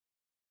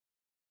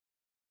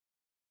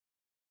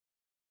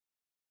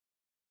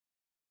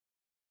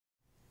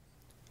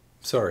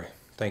Sorry.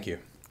 Thank you.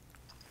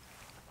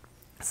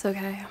 It's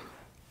okay.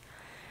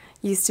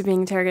 Used to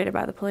being interrogated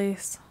by the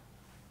police.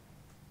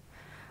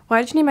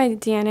 Why did you need my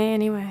DNA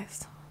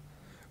anyways?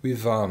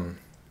 We've,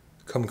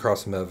 come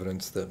across some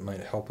evidence that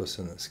might help us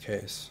in this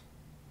case.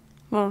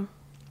 Well,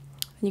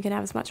 you can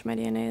have as much of my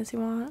DNA as you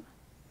want.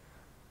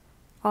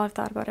 All I've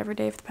thought about every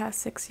day for the past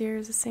 6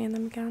 years is seeing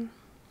them again.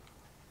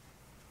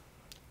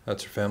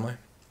 That's your family?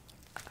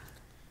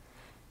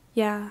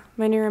 Yeah,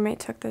 my new roommate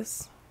took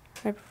this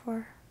right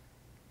before.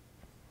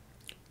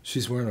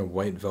 She's wearing a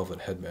white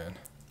velvet headband.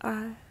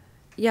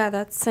 Yeah,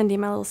 that's Cindy,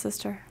 my little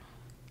sister.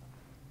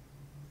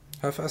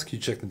 How fast can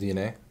you check the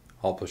DNA?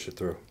 I'll push it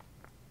through.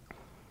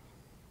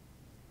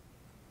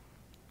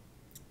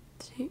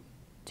 Do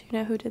you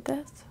know who did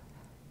this?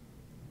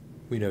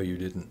 We know you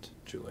didn't,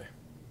 Julie.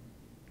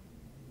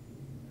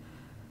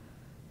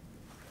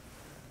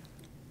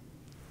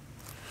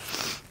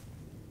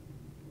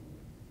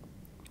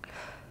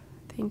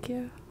 Thank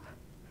you.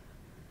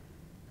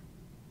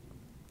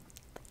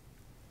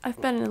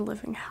 I've been in a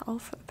living hell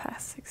for the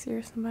past 6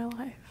 years of my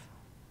life.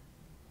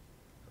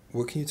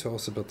 What can you tell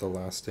us about the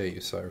last day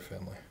you saw your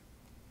family?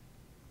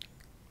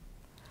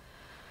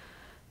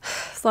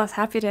 It's the last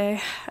happy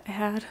day I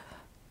had.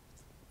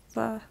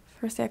 The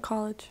first day of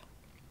college.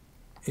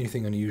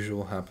 Anything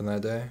unusual happened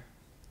that day?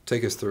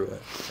 Take us through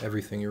it.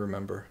 Everything you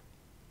remember.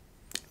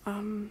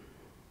 We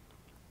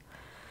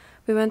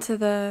went to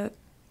the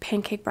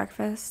pancake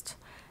breakfast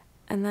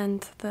and then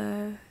to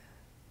the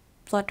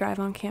blood drive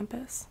on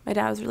campus. My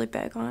dad was really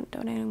big on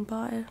donating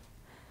blood.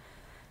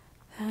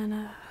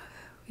 And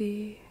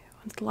we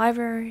went to the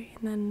library,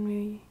 and then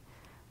we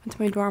went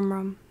to my dorm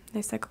room.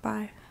 They said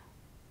goodbye.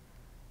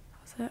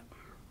 That was it.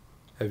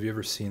 Have you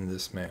ever seen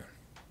this man?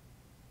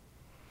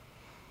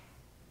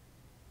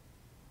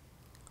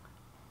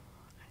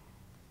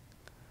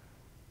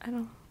 I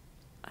don't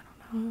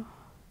know.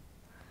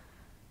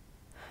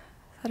 Is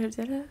that who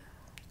did it?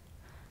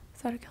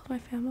 Is that who killed my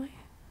family?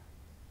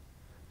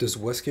 Does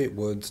Westgate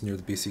Woods near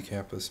the BC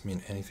campus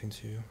mean anything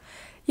to you?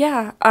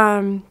 Yeah,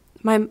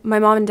 my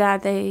mom and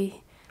dad,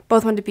 they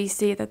both went to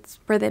BC. That's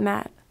where they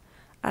met,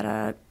 at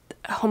a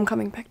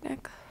homecoming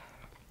picnic.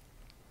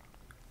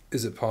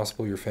 Is it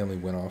possible your family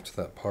went off to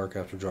that park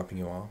after dropping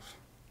you off?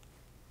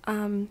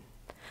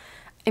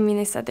 I mean,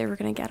 they said they were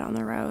going to get on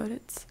the road.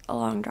 It's a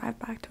long drive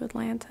back to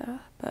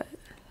Atlanta, but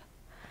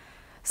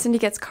Cindy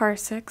gets car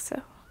sick,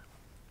 so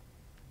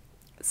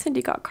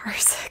Cindy got car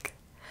sick.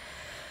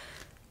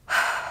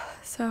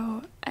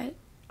 So, I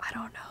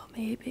don't know,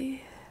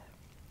 maybe.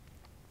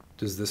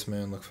 Does this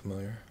man look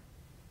familiar?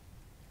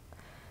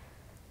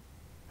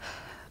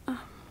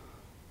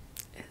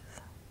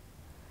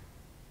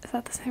 Is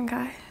that the same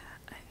guy?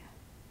 I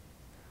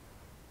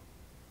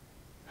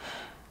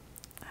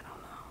don't know.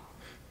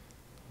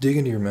 Dig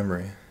into your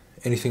memory.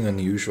 Anything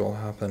unusual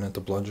happen at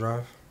the blood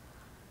drive?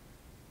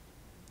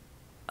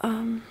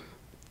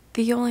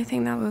 The only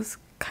thing that was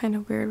kind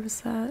of weird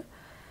was that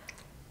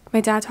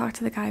my dad talked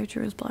to the guy who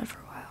drew his blood for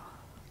a while.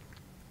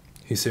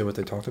 He say what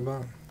they talked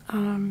about?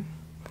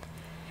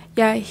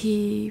 Yeah,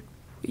 he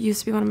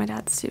used to be one of my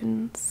dad's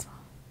students.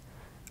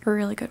 A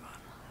really good one.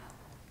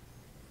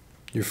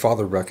 Your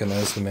father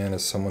recognized the man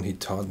as someone he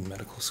taught in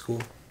medical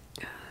school?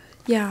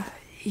 Yeah,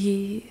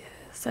 he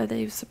said that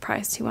he was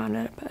surprised he wound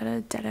up at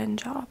a dead-end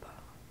job.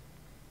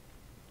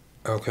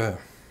 Okay.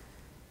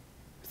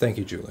 Thank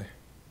you, Julie.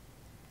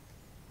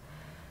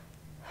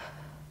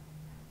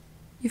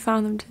 You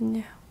found them, didn't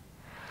you?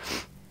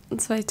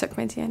 That's why he took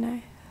my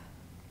DNA.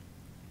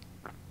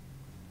 Can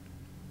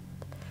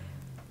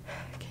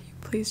you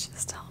please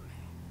just tell me?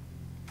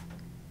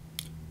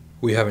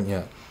 We haven't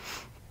yet,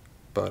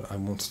 but I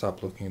won't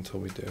stop looking until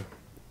we do.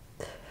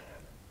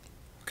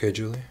 Okay,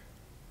 Julie?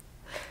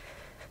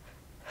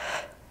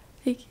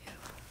 Thank you.